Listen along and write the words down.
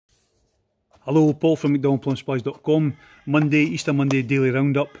Hello, Paul from McDonaldPlumSupplies.com. Monday, Easter Monday daily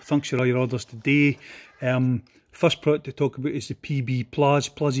roundup. Thanks for all your orders today. First product to talk about is the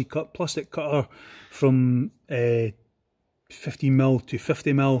Plazzycut plastic cutter from 15mm to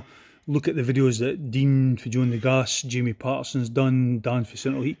 50mm. Look at the videos that Dean for Joe and the Gas, Jamie Patterson's done, Dan for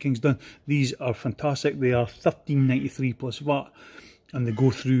Central Heat King's done. These are fantastic. They are $13.93 plus VAT. And they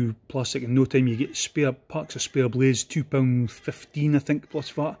go through plastic in no time. You get spare packs of spare blades, £2.15 I think plus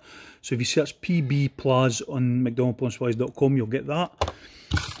VAT. So if you search PB Plaz on McDonaldPlumSupplies.com, you'll get that.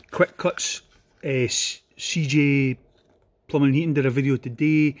 Quick cuts, CJ Plumbing and Heating did a video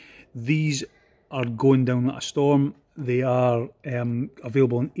today. These are going down like a storm. They are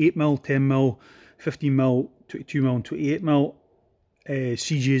available in 8mm, 10mm, 15mm, 22mm and 28mm.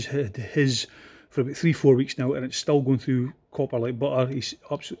 CJ's had his for about 3-4 weeks now, and it's still going through copper like butter. He's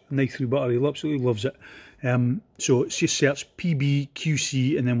absolutely knife through butter. He absolutely loves it. So it's just search PB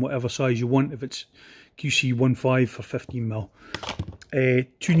QC and then whatever size you want. If it's QC 15 for 15mm.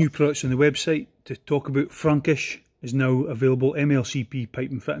 Two new products on the website to talk about. Frankische is now available. MLCP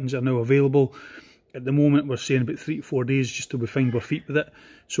pipe and fittings are now available. At the moment, we're saying about 3 to 4 days just till we find our feet with it.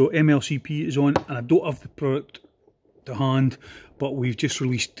 So MLCP is on, and I don't have the product to hand, but we've just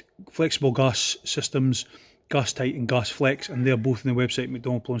released flexible gas systems, gas tight and gas flex, and they're both on the website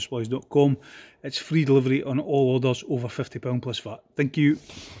McDonaldPlumSupplies.com. It's free delivery on all orders over £50 plus VAT. Thank you.